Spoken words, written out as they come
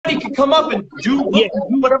can come up and do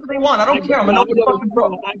whatever they want. I don't care. I'm an open fucking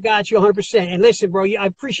bro. I got you 100%. And listen, bro, I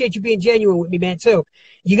appreciate you being genuine with me, man, too.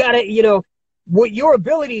 You got to, you know, with your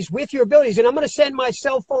abilities, and I'm going to send my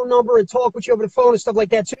cell phone number and talk with you over the phone and stuff like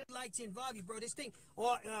that, too. I'd like to involve you, bro. This thing,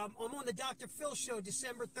 I'm on the Dr. Phil show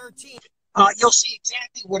December 13th. You'll see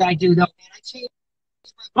exactly what I do, though, man. I change.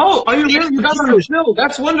 Oh, are you really? You got on Phil.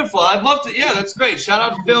 That's wonderful. I'd love to. Yeah, that's great. Shout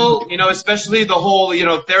out to Phil. You know, especially the whole, you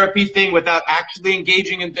know, therapy thing without actually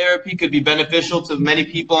engaging in therapy could be beneficial to many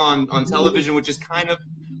people on television, which is kind of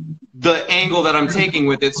the angle that I'm taking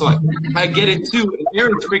with it. So I get it too.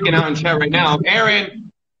 Aaron's freaking out in chat right now.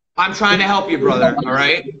 Aaron, I'm trying to help you, brother. All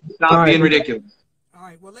right? Stop being ridiculous. All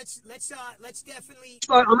right. Well, let's definitely.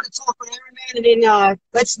 I'm going to talk with Aaron, man, and then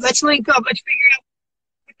let's link up. Let's figure out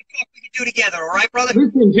what the fuck we can do together. All right, brother?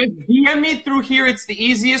 Listen, just DM me through here. It's the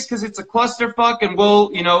easiest because it's a clusterfuck, and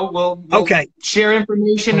we'll share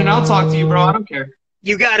information, and I'll talk to you, bro. I don't care.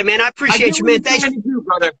 You got it, man. I appreciate you, man. Thanks,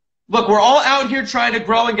 brother. Look, we're all out here trying to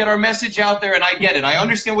grow and get our message out there, and I get it. I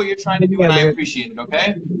understand what you're trying to do, and I appreciate it,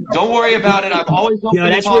 okay? Don't worry about it. I'm always open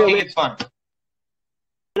to talking. It's fine.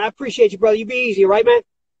 And I appreciate you, brother. You be easy, right, man?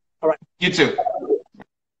 All right. You too.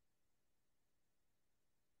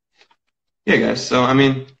 Yeah, guys. So, I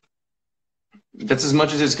mean, that's as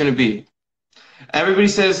much as it's going to be. Everybody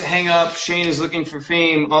says, hang up, Shane is looking for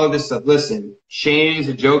fame, all of this stuff. Listen, Shane is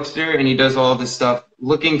a jokester, and he does all this stuff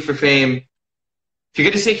looking for fame. If you're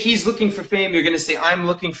going to say he's looking for fame, you're going to say I'm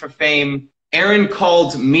looking for fame. Aaron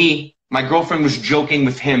called me. My girlfriend was joking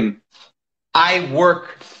with him. I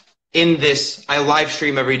work in this. I live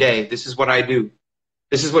stream every day. This is what I do.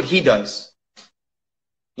 This is what he does.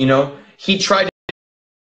 You know, he tried to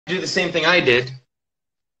do the same thing I did.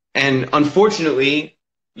 And unfortunately,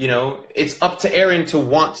 you know, it's up to Aaron to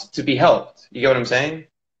want to be helped. You get what I'm saying?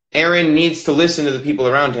 Aaron needs to listen to the people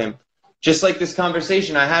around him. Just like this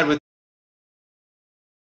conversation I had with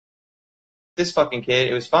this fucking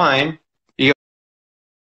kid, it was fine. You know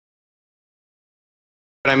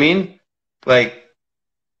what I mean? Like,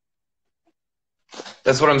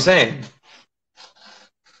 that's what I'm saying.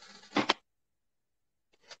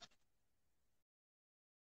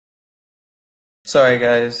 Sorry,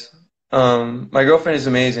 guys. My girlfriend is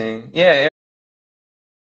amazing. Yeah,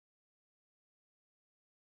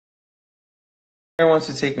 Aaron wants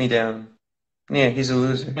to take me down. Yeah, he's a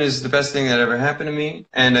loser. It is the best thing that ever happened to me.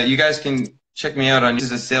 And you guys can check me out on, this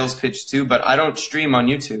is a sales pitch too, but I don't stream on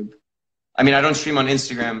YouTube. I mean, I don't stream on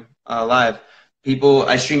Instagram live.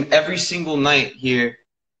 I stream every single night here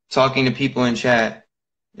talking to people in chat.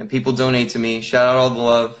 And people donate to me. Shout out all the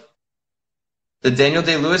love. The Daniel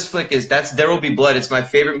Day-Lewis flick that's There Will Be Blood. It's my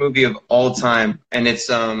favorite movie of all time. And it's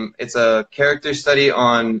a character study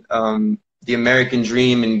on the American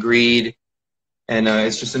dream and greed. And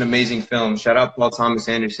it's just an amazing film. Shout out Paul Thomas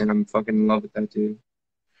Anderson. I'm fucking in love with that dude.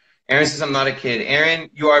 Aaron says, I'm not a kid. Aaron,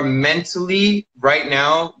 you are mentally, right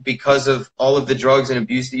now, because of all of the drugs and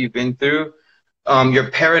abuse that you've been through, your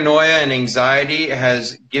paranoia and anxiety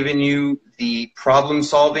has given you the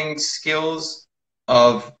problem-solving skills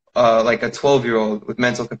of like a 12-year-old with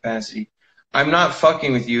mental capacity. I'm not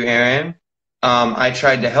fucking with you, Aaron. I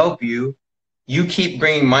tried to help you. You keep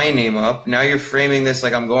bringing my name up. Now you're framing this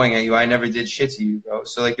like I'm going at you. I never did shit to you, bro.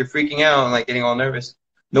 So, like, you're freaking out and, like, getting all nervous.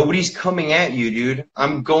 Nobody's coming at you, dude.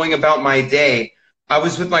 I'm going about my day. I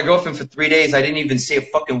was with my girlfriend for 3 days. I didn't even say a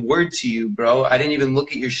fucking word to you, bro. I didn't even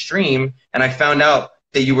look at your stream, and I found out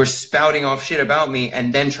that you were spouting off shit about me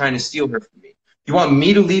and then trying to steal her from me. You want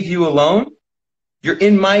me to leave you alone? You're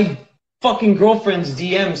in my fucking girlfriend's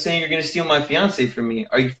DM saying you're going to steal my fiance from me.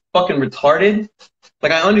 Are you fucking retarded?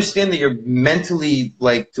 Like, I understand that you're mentally,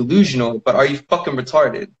 like, delusional, but are you fucking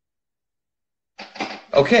retarded?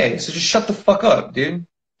 Okay, so just shut the fuck up, dude.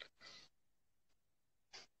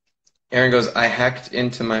 Aaron goes, I hacked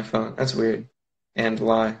into my phone. That's weird. And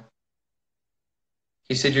lie.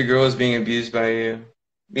 He said your girl is being abused by you.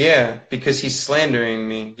 Yeah, because he's slandering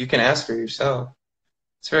me. You can ask for yourself.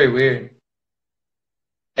 It's very weird.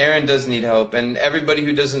 Aaron does need help, and everybody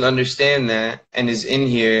who doesn't understand that and is in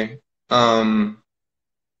here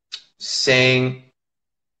saying,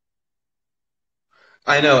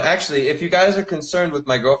 I know, actually, if you guys are concerned with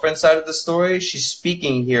my girlfriend's side of the story, she's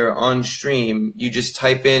speaking here on stream. You just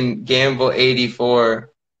type in Ganval84.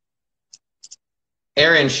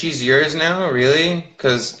 Aaron, she's yours now, really?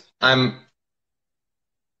 Because I'm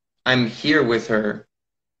here with her.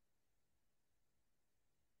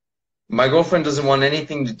 My girlfriend doesn't want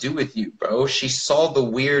anything to do with you, bro. She saw the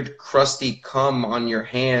weird crusty cum on your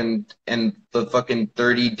hand and the fucking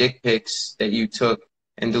 30 dick pics that you took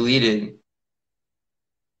and deleted.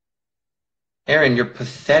 Aaron, you're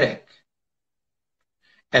pathetic.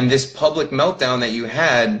 And this public meltdown that you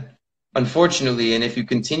had, unfortunately, and if you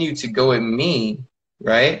continue to go at me,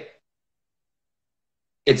 right,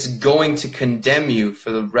 it's going to condemn you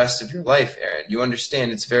for the rest of your life, Aaron. You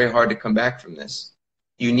understand it's very hard to come back from this.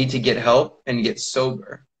 You need to get help and get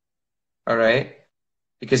sober, all right?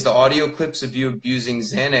 Because the audio clips of you abusing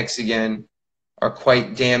Xanax again are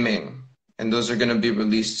quite damning, and those are going to be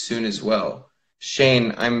released soon as well.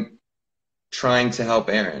 Shane, I'm trying to help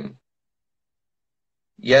Aaron.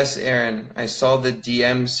 Yes, Aaron, I saw the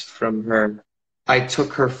DMs from her. I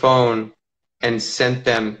took her phone and sent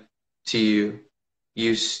them to you,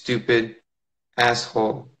 you stupid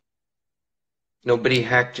asshole. Nobody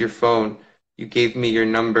hacked your phone. You gave me your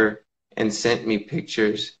number and sent me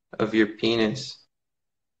pictures of your penis.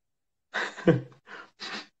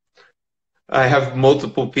 I have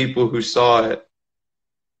multiple people who saw it.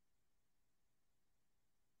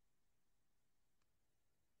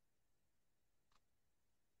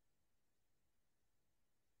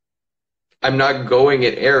 I'm not going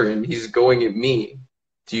at Aaron. He's going at me.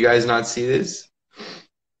 Do you guys not see this?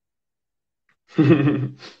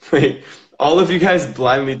 Like, all of you guys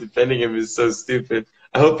blindly defending him is so stupid.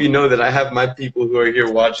 I hope you know that I have my people who are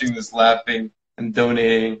here watching this laughing and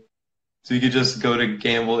donating. So you could just go to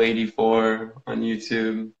Ganval84 on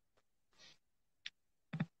YouTube.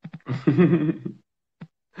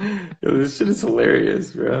 Yo, this shit is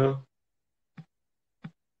hilarious, bro.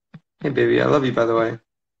 Hey, baby, I love you, by the way.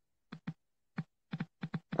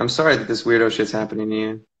 I'm sorry that this weirdo shit's happening to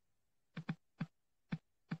you.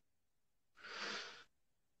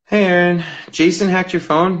 Hey, Aaron. Jason hacked your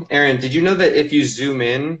phone? Aaron, did you know that if you zoom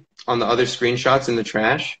in on the other screenshots in the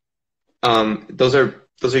trash, those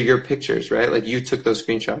are your pictures, right? Like, you took those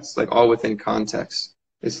screenshots, like, all within context.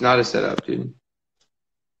 It's not a setup, dude.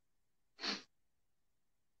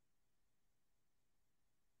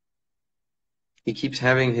 He keeps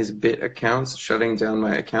having his bit accounts shutting down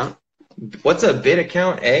my account. What's a bit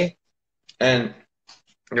account, eh? And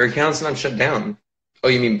your account's not shut down. Oh,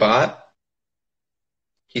 you mean bot?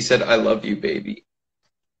 He said, I love you, baby.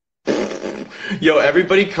 Yo,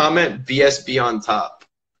 everybody comment BSB on top.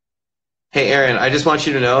 Hey, Aaron, I just want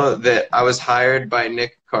you to know that I was hired by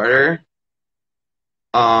Nick Carter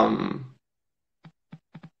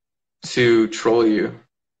to troll you.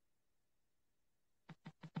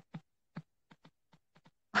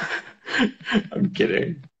 I'm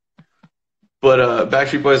kidding. But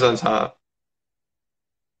Backstreet Boys on top.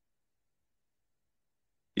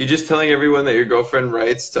 You're just telling everyone that your girlfriend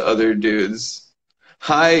writes to other dudes.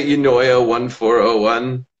 Hi,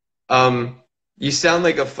 Unoya1401. You sound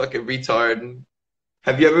like a fucking retard.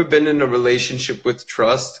 Have you ever been in a relationship with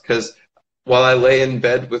trust? Because while I lay in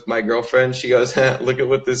bed with my girlfriend, she goes, look at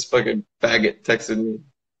what this fucking faggot texted me.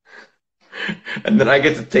 And then I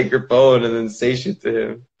get to take her phone and then say shit to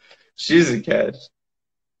him. She's a catch.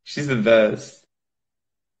 She's the best.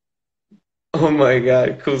 Oh my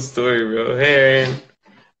god, cool story, bro. Hey, Aaron.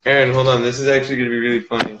 Aaron, hold on. This is actually going to be really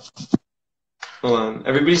funny. Hold on.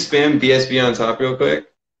 Everybody spam BSB on top real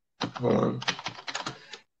quick. Hold on.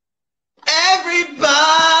 Everybody!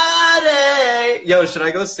 Yo, should I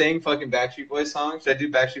go sing fucking Backstreet Boys songs? Should I do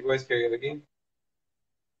Backstreet Boys karaoke?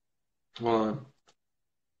 Hold on.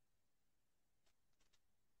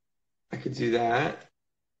 I could do that.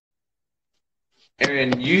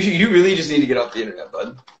 Aaron, you really just need to get off the internet,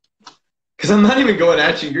 bud. Because I'm not even going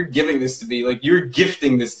at you. You're giving this to me. Like, you're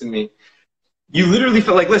gifting this to me. You literally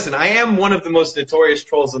felt like, listen, I am one of the most notorious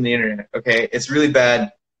trolls on the internet, okay? It's really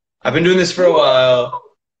bad. I've been doing this for a while.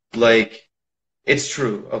 Like, it's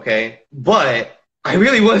true, okay? But I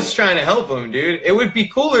really was trying to help him, dude. It would be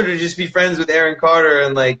cooler to just be friends with Aaron Carter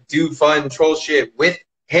and, like, do fun troll shit with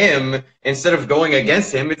him instead of going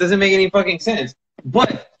against him. It doesn't make any fucking sense.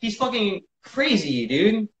 But he's fucking crazy,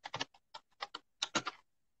 dude.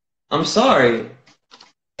 I'm sorry.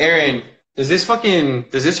 Aaron, does this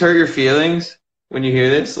hurt your feelings when you hear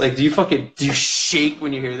this? Like, do you shake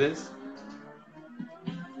when you hear this?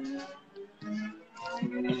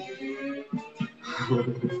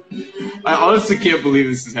 I honestly can't believe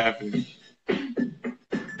this is happening.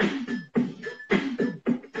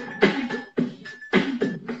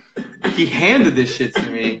 He handed this shit to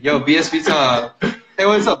me. Yo, BSB top. Hey,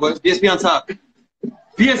 what's up, boys? BSB on top.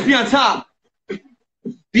 BSB on top.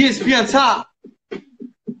 BSB on top.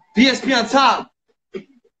 BSB on top.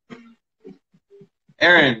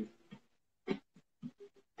 Aaron,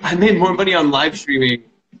 I made more money on live streaming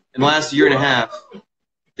in the last year and a half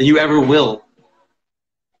than you ever will,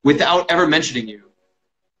 without ever mentioning you.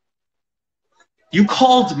 You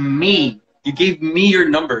called me. You gave me your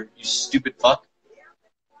number, you stupid fuck.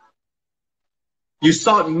 You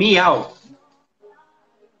sought me out.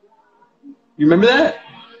 You remember that?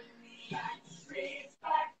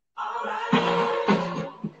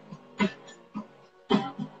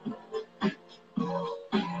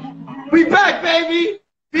 We back, baby!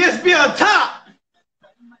 BSB on top!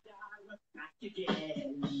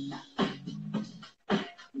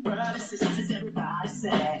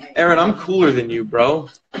 Aaron, I'm cooler than you, bro.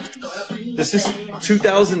 This is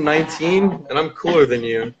 2019, and I'm cooler than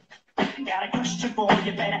you.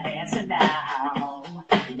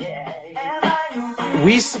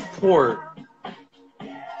 We support.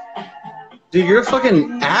 Dude, you're a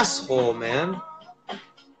fucking asshole, man.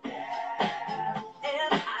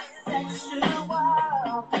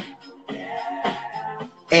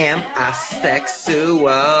 Am I sexual?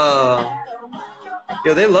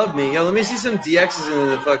 Yo, they love me. Yo, let me see some DXs in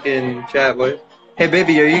the fucking chat, boy. Hey,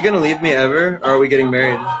 baby, are you gonna leave me ever, or are we getting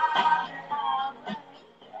married?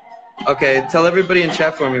 Okay, tell everybody in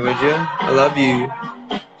chat for me, would you? I love you.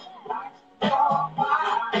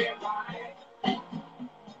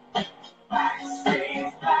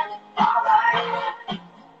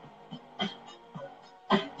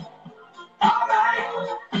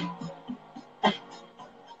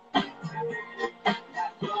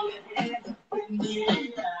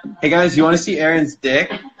 Hey guys, you want to see Aaron's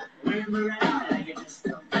dick?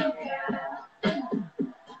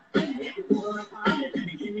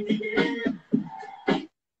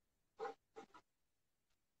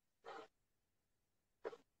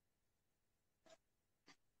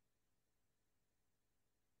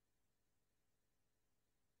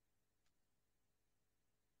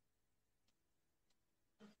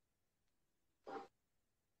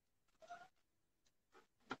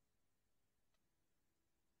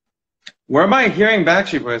 Where am I hearing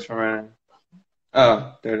Backstreet Boys from right now?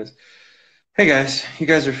 Oh, there it is. Hey guys, you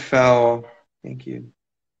guys are foul. Thank you.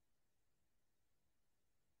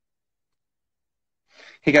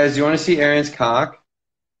 Hey guys, do you want to see Aaron's cock?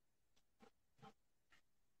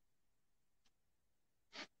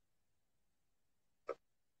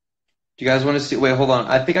 Do you guys want to see? Wait, hold on.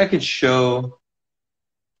 I think I could show.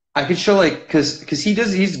 I could show like, cause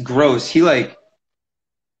he's gross. He like,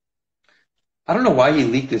 I don't know why he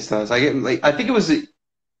leaked this to us. I think it was. Hey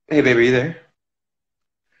baby, are you there?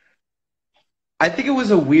 I think it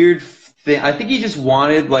was a weird thing. I think he just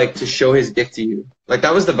wanted like to show his dick to you. Like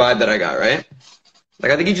that was the vibe that I got, right?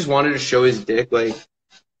 Like I think he just wanted to show his dick like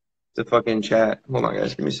to fucking chat. Hold on,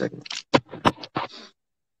 guys, give me a second.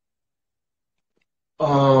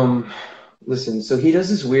 Listen, so he does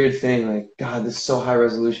this weird thing, like, God, this is so high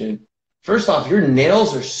resolution. First off, your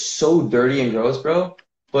nails are so dirty and gross, bro.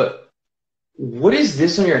 But what is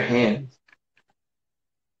this on your hand?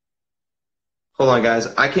 Hold on, guys.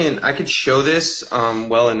 I could show this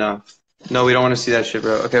well enough. No, we don't want to see that shit,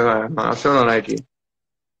 bro. Okay, hold on. I'll show it on IG.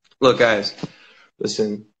 Look, guys,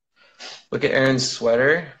 listen. Look at Aaron's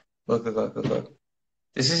sweater. Look.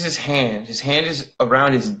 This is his hand. His hand is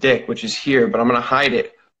around his dick, which is here, but I'm gonna hide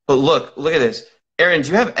it. But look at this. Aaron, do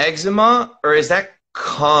you have eczema or is that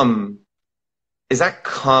cum? Is that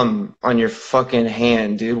cum on your fucking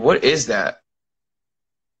hand, dude? What is that?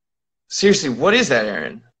 Seriously, what is that,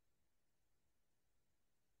 Aaron?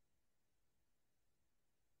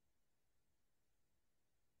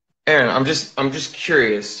 Aaron, I'm just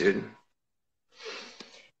curious, dude.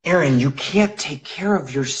 Aaron, you can't take care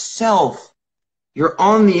of yourself. You're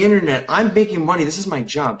on the internet. I'm making money. This is my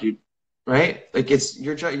job, dude. Right? Like it's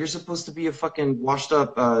your job. You're supposed to be a fucking washed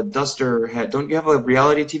up duster head. Don't you have a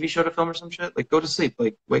reality TV show to film or some shit? Like go to sleep.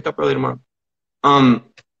 Like wake up early tomorrow. Um,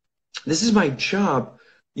 this is my job.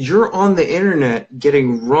 You're on the internet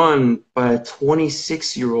getting run by a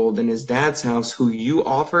 26-year-old in his dad's house who you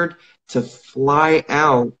offered to fly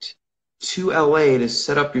out to LA to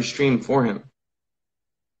set up your stream for him.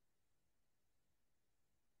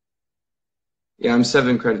 Yeah, I'm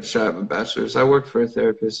 7 credits shy of a bachelor's. I worked for a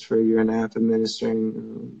therapist for a year and a half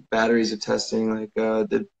administering batteries of testing, like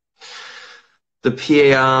the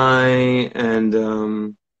PAI and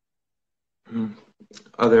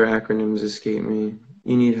other acronyms escape me.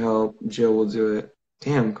 You need help, Jill will do it.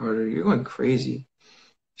 Damn, Carter, you're going crazy.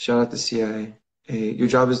 Shout out to CIA. Hey, your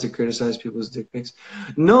job is to criticize people's dick pics.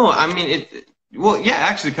 No, I mean well, yeah,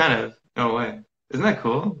 actually, kind of. No way. Isn't that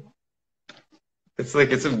cool? It's like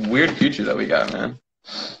it's a weird future that we got, man.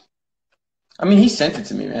 I mean, he sent it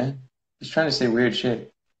to me, man. He's trying to say weird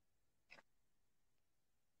shit.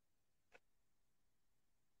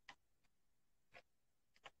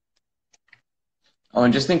 Oh,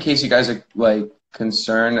 and just in case you guys are like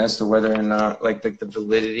concerned as to whether or not like the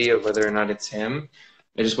validity of whether or not it's him,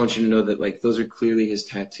 I just want you to know that like those are clearly his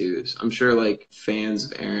tattoos. I'm sure like fans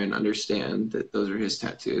of Aaron understand that those are his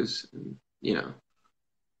tattoos, and, you know,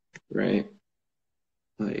 right?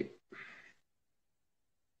 Like,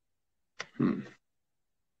 hmm.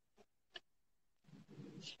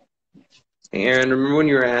 Aaron, remember when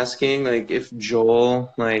you were asking, like, if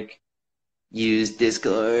Joel, like, used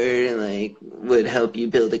Discord and, like, would help you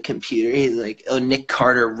build a computer? He's like, oh, Nick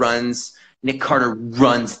Carter runs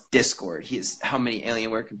Discord. He has how many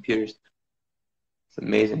Alienware computers? It's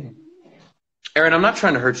amazing. Aaron, I'm not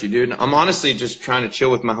trying to hurt you, dude. I'm honestly just trying to chill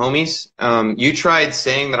with my homies. You tried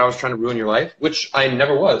saying that I was trying to ruin your life, which I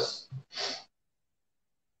never was.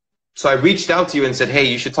 So I reached out to you and said, hey,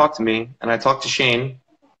 you should talk to me. And I talked to Shane,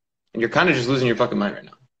 and you're kind of just losing your fucking mind right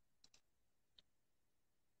now.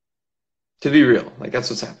 To be real, like that's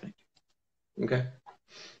what's happening. Okay?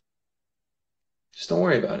 Just don't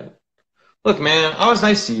worry about it. Look, man, I was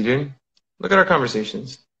nice to you, dude. Look at our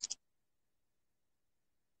conversations.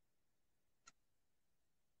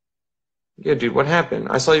 Yeah, dude, what happened?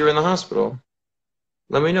 I saw you were in the hospital.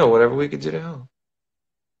 Let me know whatever we could do to help.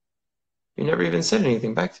 You never even said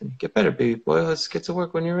anything back to me. Get better, baby boy. Let's get to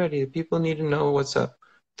work when you're ready. The people need to know what's up.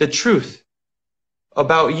 The truth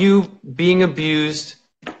about you being abused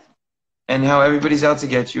and how everybody's out to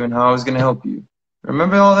get you and how I was going to help you.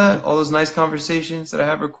 Remember all that? All those nice conversations that I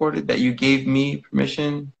have recorded that you gave me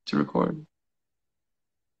permission to record?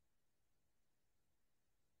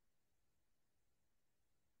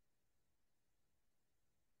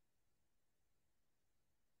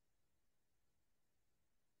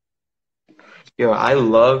 Yo, I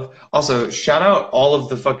love. Also, shout out all of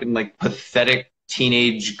the fucking like pathetic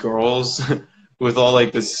teenage girls with all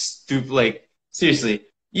like this stupid like. Seriously,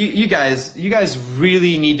 you guys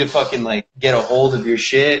really need to fucking like get a hold of your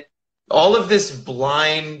shit. All of this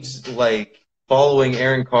blind like following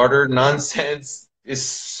Aaron Carter nonsense is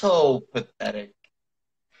so pathetic.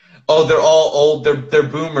 Oh, they're all old. They're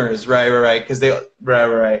boomers, right. Because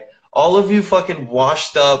right. All of you fucking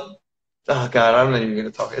washed up. Oh God, I'm not even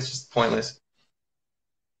gonna talk. It's just pointless.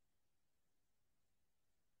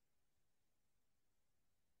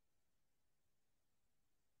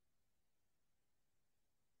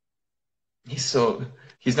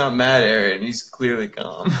 He's not mad, Aaron. He's clearly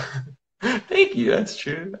calm. Thank you. That's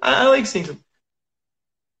true. I like seeing some.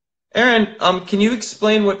 Aaron, can you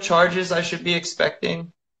explain what charges I should be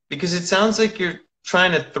expecting? Because it sounds like you're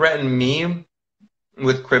trying to threaten me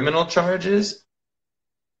with criminal charges,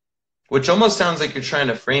 which almost sounds like you're trying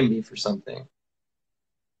to frame me for something.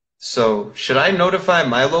 So, should I notify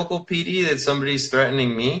my local PD that somebody's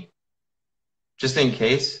threatening me, just in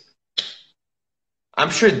case? I'm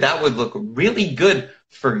sure that would look really good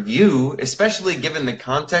for you, especially given the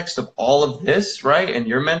context of all of this, right? And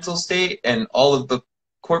your mental state and all of the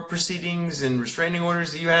court proceedings and restraining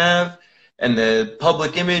orders that you have and the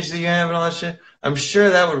public image that you have and all that shit. I'm sure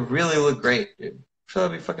that would really look great, dude. I'm sure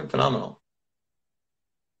that'd be fucking phenomenal.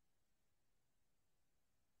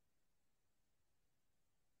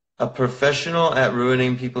 A professional at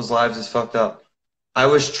ruining people's lives is fucked up. I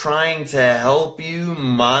was trying to help you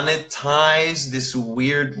monetize this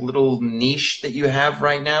weird little niche that you have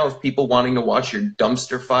right now of people wanting to watch your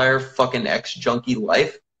dumpster fire fucking ex-junkie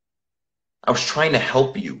life. I was trying to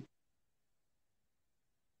help you.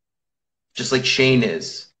 Just like Shane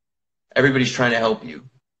is. Everybody's trying to help you.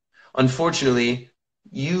 Unfortunately,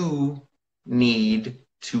 you need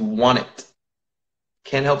to want it.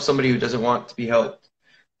 Can't help somebody who doesn't want to be helped.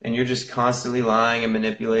 And you're just constantly lying and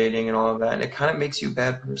manipulating and all of that. And it kind of makes you a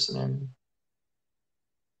bad person, Aaron.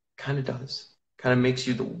 Kind of does. Kind of makes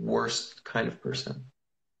you the worst kind of person.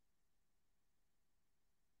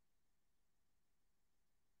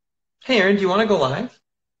 Hey, Aaron, do you want to go live?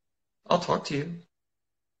 I'll talk to you.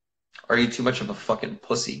 Are you too much of a fucking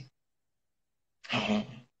pussy? Nah,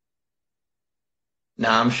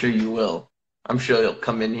 I'm sure you will. I'm sure you'll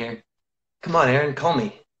come in here. Come on, Aaron, call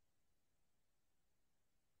me.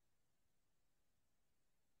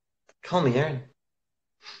 Call me, Aaron.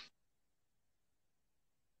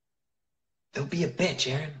 Don't be a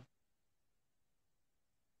bitch, Aaron.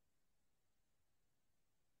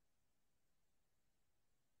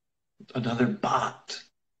 Another bot.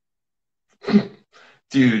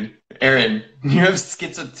 Dude, Aaron, you have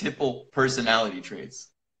schizotypal personality traits.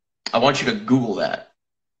 I want you to Google that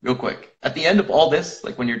real quick. At the end of all this,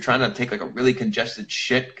 like when you're trying to take like a really congested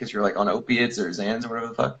shit because you're like on opiates or Xans or whatever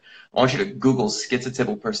the fuck, I want you to Google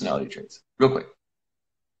schizotypal personality traits real quick.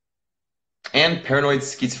 And paranoid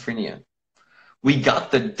schizophrenia. We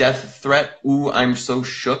got the death threat. Ooh, I'm so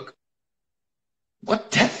shook.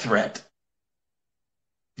 What death threat?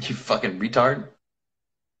 You fucking retard.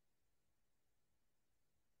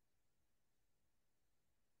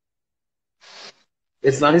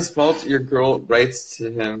 It's not his fault your girl writes to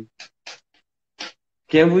him.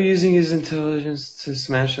 Ganval using his intelligence to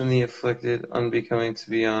smash on the afflicted, unbecoming to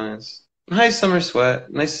be honest. Hi, Summer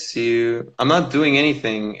Sweat. Nice to see you. I'm not doing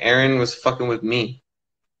anything. Aaron was fucking with me.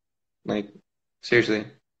 Like, seriously.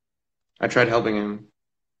 I tried helping him.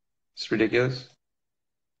 It's ridiculous.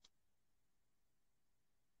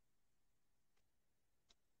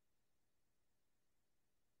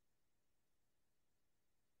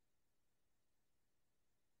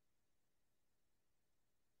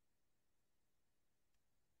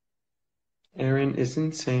 Aaron is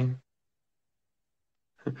insane.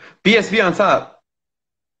 BSB on top.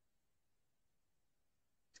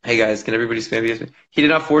 Hey guys, can everybody spam BSB? He did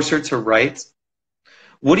not force her to write.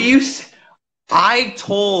 What do you say? I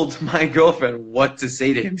told my girlfriend what to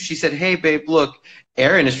say to him. She said, hey, babe, look,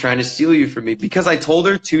 Aaron is trying to steal you from me. Because I told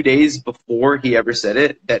her 2 days before he ever said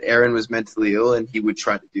it that Aaron was mentally ill and he would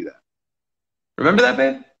try to do that. Remember that,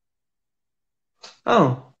 babe?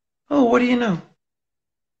 Oh, what do you know?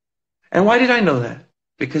 And why did I know that?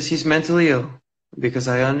 Because he's mentally ill. Because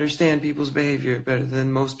I understand people's behavior better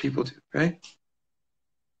than most people do, right?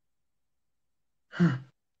 Huh.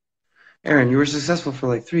 Aaron, you were successful for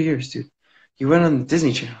like 3 years, dude. You went on the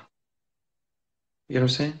Disney Channel. You know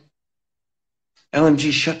what I'm saying?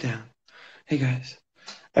 LMG shutdown. Hey guys,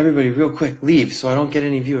 everybody real quick, leave so I don't get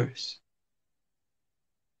any viewers.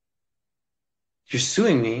 You're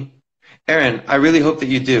suing me? Aaron, I really hope that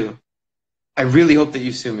you do. I really hope that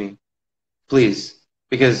you sue me. Please.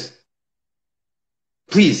 Because,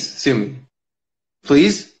 please sue me.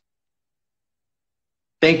 Please?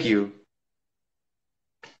 Thank you.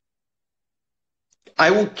 I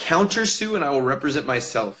will counter sue and I will represent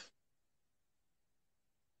myself.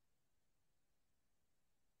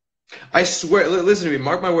 I swear, listen to me,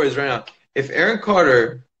 mark my words right now. If Aaron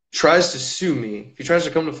Carter tries to sue me, if he tries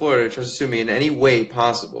to come to Florida and tries to sue me in any way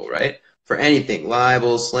possible, right? For anything,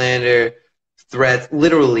 libel, slander, threats,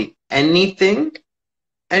 literally anything,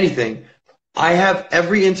 I have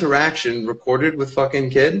every interaction recorded with fucking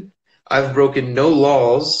kid. I've broken no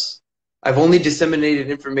laws. I've only disseminated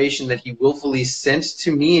information that he willfully sent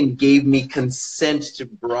to me and gave me consent to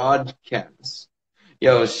broadcast.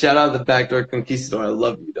 Yo, shout out the Backdoor Conquistador. I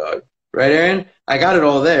love you, dog. Right, Aaron? I got it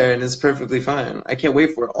all there, and it's perfectly fine. I can't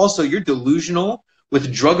wait for it. Also, you're delusional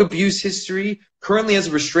with drug abuse history, currently has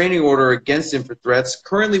a restraining order against him for threats,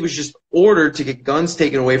 currently was just ordered to get guns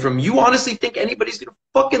taken away from him. You honestly think anybody's going to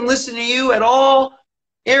fucking listen to you at all?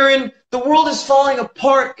 Aaron, the world is falling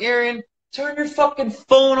apart, Aaron. Turn your fucking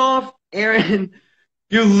phone off, Aaron.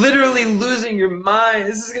 You're literally losing your mind.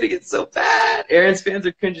 This is going to get so bad. Aaron's fans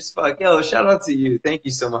are cringe as fuck. Yo, shout out to you. Thank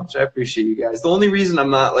you so much. I appreciate you guys. The only reason I'm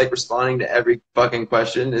not, like, responding to every fucking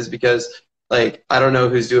question is because, like, I don't know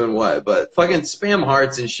who's doing what. But fucking spam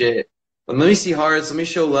hearts and shit. Let me see hearts. Let me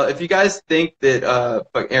show love. If you guys think that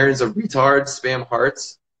Aaron's a retard, spam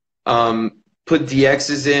hearts. Put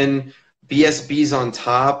DXs in. BSBs on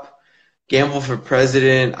top. Ganval for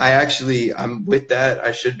president. I'm with that.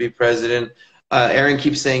 I should be president. Aaron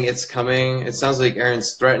keeps saying it's coming. It sounds like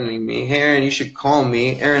Aaron's threatening me. Hey, Aaron, you should call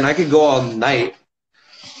me. Aaron, I could go all night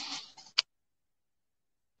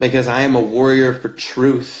because I am a warrior for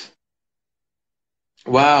truth.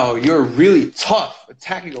 Wow, you're really tough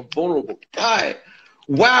attacking a vulnerable guy.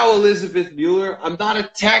 Wow, Elizabeth Mueller, I'm not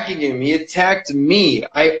attacking him. He attacked me.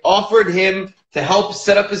 I offered him to help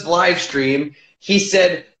set up his live stream. He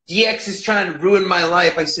said, DX is trying to ruin my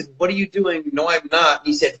life. I said, what are you doing? No, I'm not.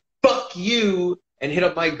 He said, fuck you, and hit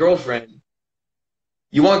up my girlfriend.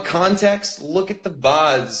 You want context? Look at the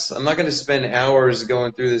VODs. I'm not going to spend hours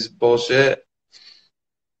going through this bullshit.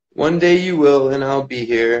 One day you will, and I'll be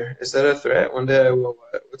here. Is that a threat? One day I will.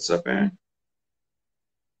 What? What's up, Aaron?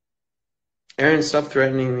 Aaron, stop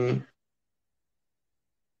threatening me.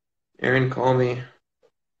 Aaron, call me.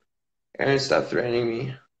 Aaron, stop threatening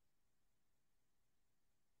me.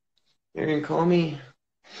 Aaron, call me.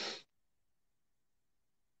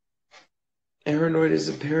 Aaronoid is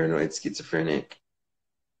a paranoid schizophrenic.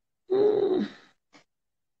 Yeah,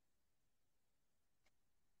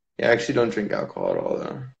 I actually don't drink alcohol at all,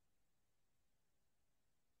 though.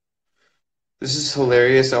 This is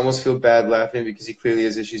hilarious. I almost feel bad laughing because he clearly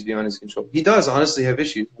has issues beyond his control. He does honestly have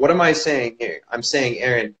issues. What am I saying here? I'm saying,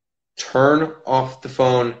 Aaron, turn off the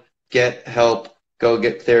phone, get help, go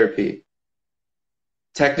get therapy.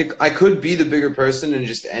 I could be the bigger person and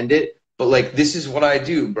just end it, but like this is what I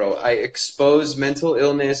do, bro. I expose mental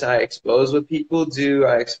illness. I expose what people do.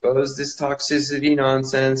 I expose this toxicity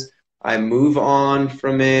nonsense. I move on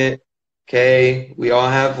from it. Okay, we all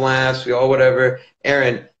have laughs. We all whatever.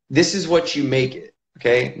 Aaron, this is what you make it.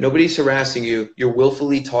 Okay, nobody's harassing you. You're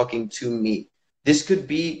willfully talking to me. This could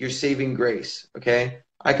be your saving grace. Okay,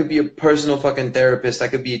 I could be a personal fucking therapist. I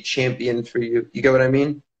could be a champion for you. You get what I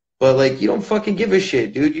mean? But like, you don't fucking give a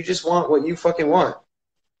shit, dude. You just want what you fucking want.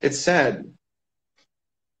 It's sad.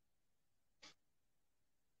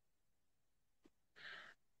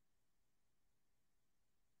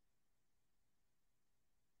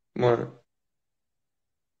 What?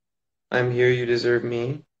 I'm here. You deserve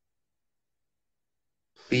me.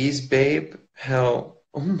 Please, babe. Hell.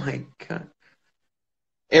 Oh my God.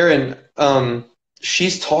 Aaron,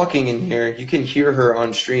 she's talking in here. You can hear her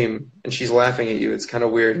on stream, and she's laughing at you. It's kind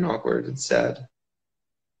of weird and awkward. It's sad.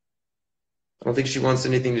 I don't think she wants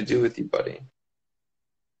anything to do with you, buddy.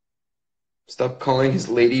 Stop calling his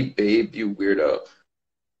lady babe, you weirdo.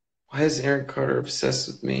 Why is Aaron Carter obsessed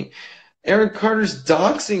with me? Aaron Carter's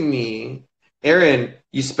doxing me. Aaron,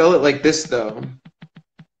 you spell it like this, though.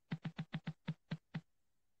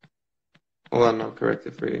 Hold on, I'll correct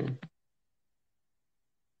it for you.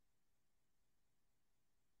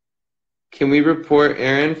 Can we report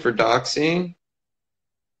Aaron for doxing?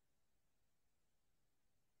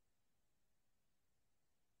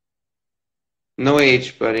 No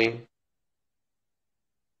H, buddy.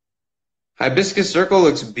 Hibiscus Circle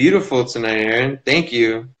looks beautiful tonight, Aaron. Thank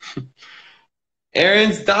you.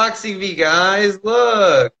 Aaron's doxing me, guys.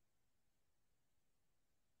 Look.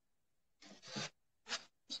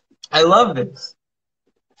 I love this.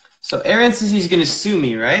 So Aaron says he's going to sue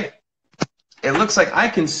me, right? It looks like I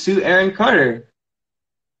can sue Aaron Carter.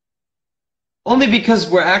 Only because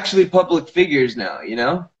we're actually public figures now, you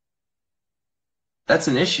know? That's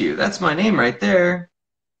an issue. That's my name right there.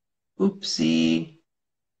 Oopsie.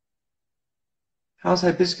 How's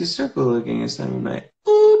Hibiscus Circle looking this time of night?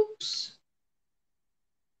 Oops.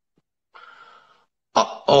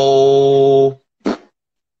 Uh-oh.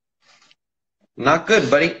 Not good,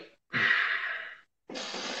 buddy.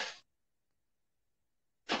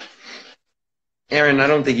 Aaron, I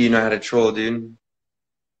don't think you know how to troll, dude.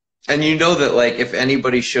 And you know that, like, if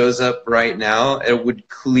anybody shows up right now, it would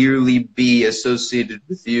clearly be associated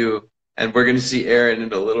with you. And we're going to see Aaron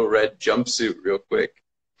in a little red jumpsuit real quick.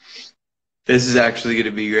 This is actually going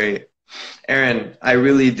to be great. Aaron, I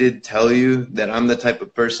really did tell you that I'm the type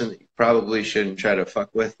of person that you probably shouldn't try to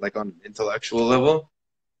fuck with, like, on an intellectual level.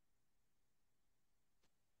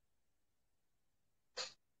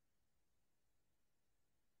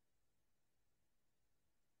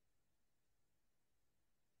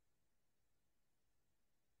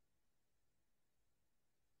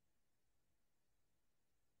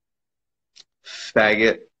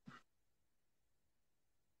 Faggot.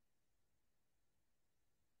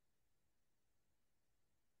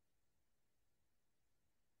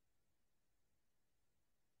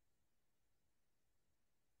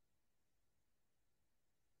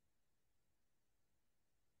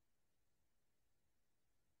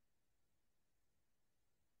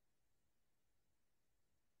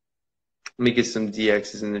 Let me get some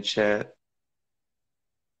DXs in the chat.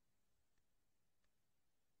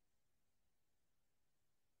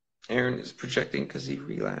 Aaron is projecting because he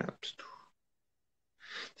relapsed.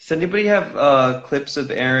 Does anybody have clips of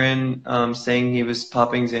Aaron saying he was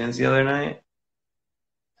popping Zans the other night?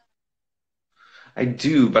 I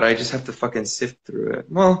do, but I just have to fucking sift through it.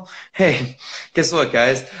 Well, hey, guess what,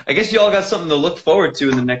 guys? I guess you all got something to look forward to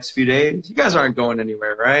in the next few days. You guys aren't going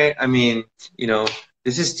anywhere, right? I mean, you know,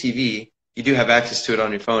 this is TV. You do have access to it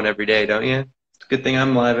on your phone every day, don't you? Good thing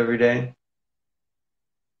I'm live every day.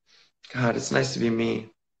 God, it's nice to be me.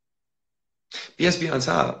 BSB on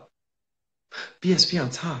top. BSB on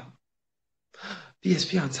top.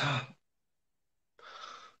 BSB on top.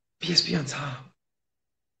 BSB on top.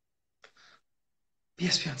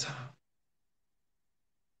 BSB on top.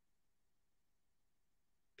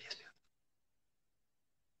 BSB on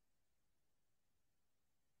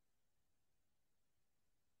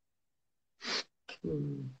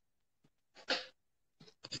top.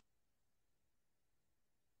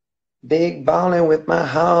 Big ballin' with my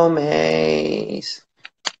homies.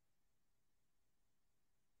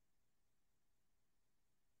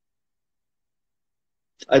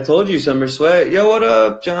 I told you, Summer Sweat. Yo, what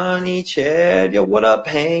up, Johnny, Chad? Yo, what up,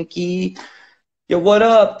 Hanky? Yo, what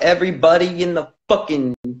up, everybody in the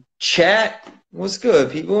fucking chat? What's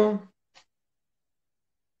good, people?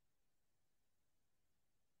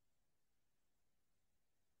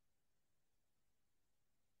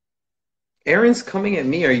 Aaron's coming at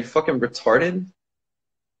me. Are you fucking retarded?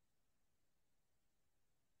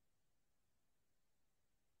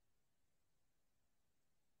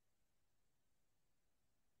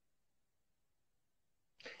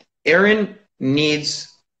 Aaron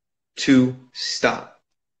needs to stop.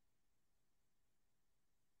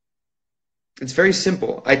 It's very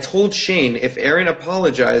simple. I told Shane if Aaron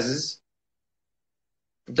apologizes,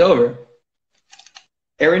 it's over.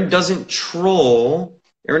 Aaron doesn't troll.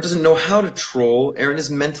 Aaron doesn't know how to troll. Aaron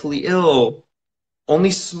is mentally ill.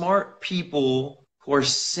 Only smart people who are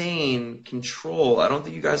sane can troll. I don't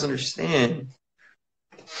think you guys understand.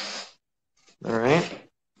 All right?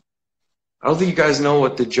 I don't think you guys know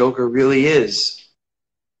what the Joker really is.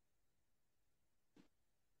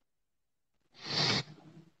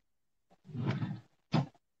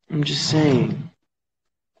 I'm just saying.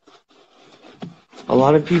 A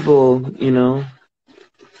lot of people, you know,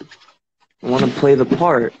 want to play the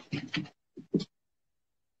part.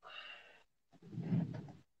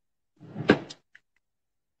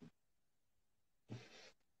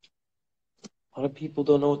 A lot of people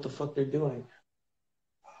don't know what the fuck they're doing.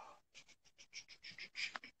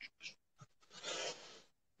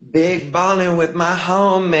 Big ballin' with my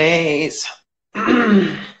homies.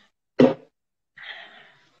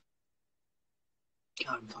 God,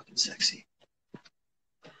 I'm fucking sexy.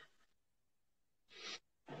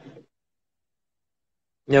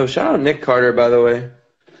 Yo, shout out Nick Carter, by the way.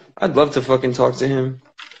 I'd love to fucking talk to him.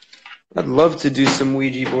 I'd love to do some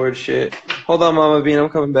Ouija board shit. Hold on, Mama Bean, I'm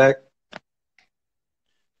coming back.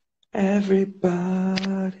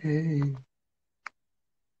 Everybody.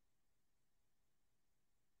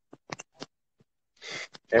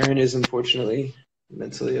 Aaron is unfortunately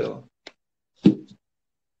mentally ill. But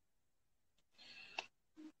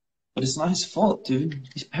it's not his fault, dude.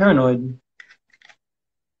 He's paranoid.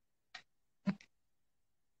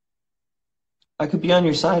 I could be on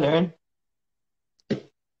your side, Aaron.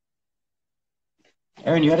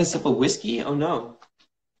 Aaron, you had a sip of whiskey? Oh no.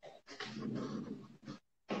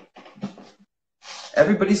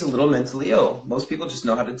 Everybody's a little mentally ill. Most people just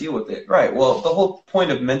know how to deal with it. Right. Well, the whole point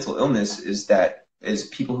of mental illness is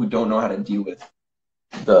people who don't know how to deal with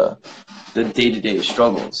the day-to-day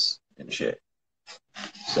struggles and shit.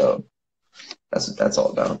 So that's what that's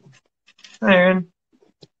all about. Hi, Aaron.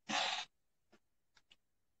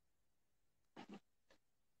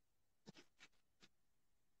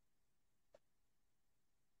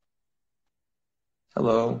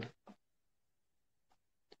 Hello.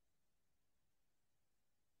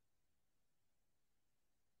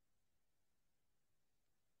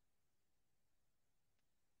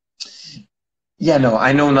 Yeah, no,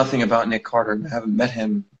 I know nothing about Nick Carter. I haven't met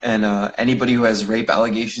him. And anybody who has rape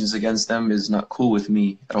allegations against them is not cool with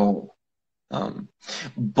me at all.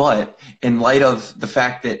 But in light of the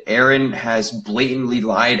fact that Aaron has blatantly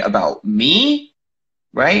lied about me,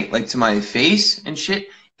 right? Like to my face and shit,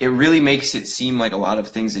 it really makes it seem like a lot of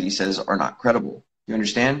things that he says are not credible. You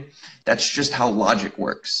understand? That's just how logic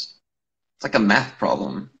works. It's like a math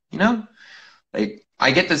problem, you know? Like, I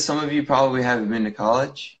get that some of you probably haven't been to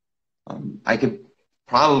college. I could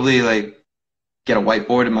probably like get a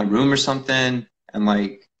whiteboard in my room or something and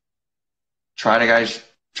like try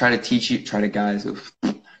to teach you guys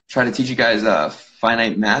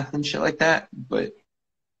finite math and shit like that. But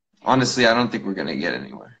honestly, I don't think we're gonna get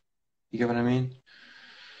anywhere. You get what I mean?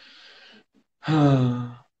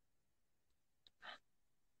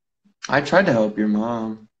 I tried to help your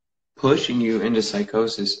mom, pushing you into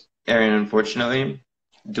psychosis. Aaron, unfortunately,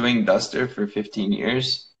 doing Duster for 15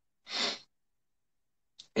 years,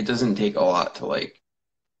 it doesn't take a lot to like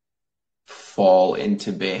fall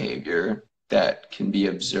into behavior that can be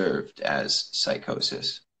observed as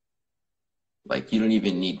psychosis. Like you don't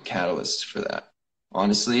even need catalysts for that.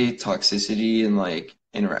 Honestly, toxicity and like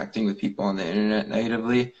interacting with people on the internet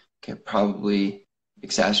negatively can probably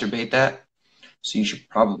exacerbate that. So you should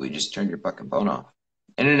probably just turn your fucking phone off.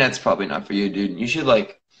 Internet's probably not for you, dude. You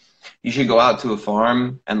should go out to a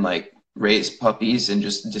farm and like raise puppies and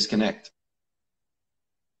just disconnect.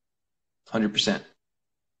 100%.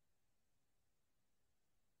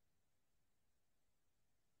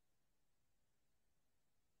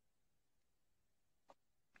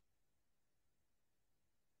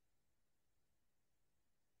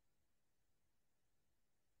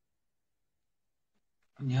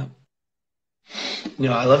 Yep.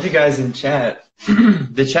 No, I love you guys in chat.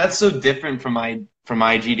 The chat's so different from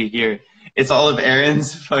IG to here. It's all of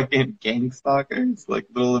Aaron's fucking gang stalkers, like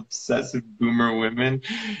little obsessive boomer women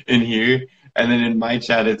in here. And then in my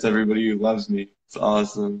chat, it's everybody who loves me. It's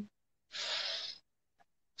awesome.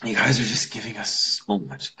 You guys are just giving us so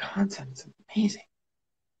much content. It's amazing.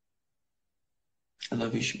 I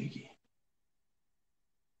love you, Shmiki.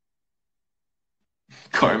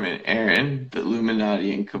 Carmen, Aaron, the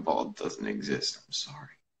Illuminati and Cabal doesn't exist. I'm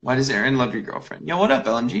sorry. Why does Aaron love your girlfriend? Yo, what up,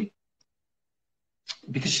 LNG?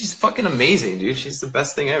 Because she's fucking amazing, dude. She's the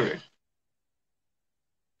best thing ever.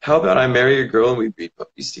 How about I marry your girl and we breed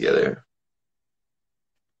puppies together?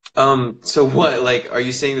 So what, like, are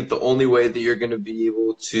you saying that the only way that you're gonna be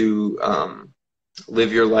able to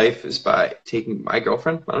live your life is by taking my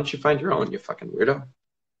girlfriend? Why don't you find your own, you fucking weirdo?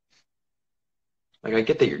 Like, I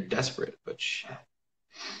get that you're desperate, but shit.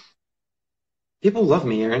 People love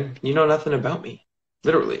me, Aaron. You know nothing about me.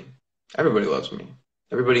 Literally. Everybody loves me.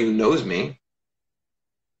 Everybody who knows me.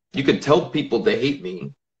 You could tell people they hate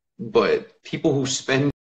me, but people who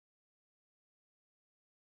spend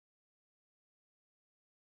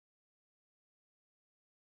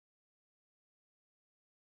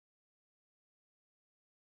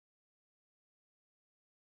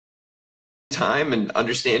time and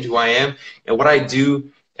understand who I am and what I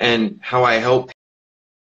do and how I help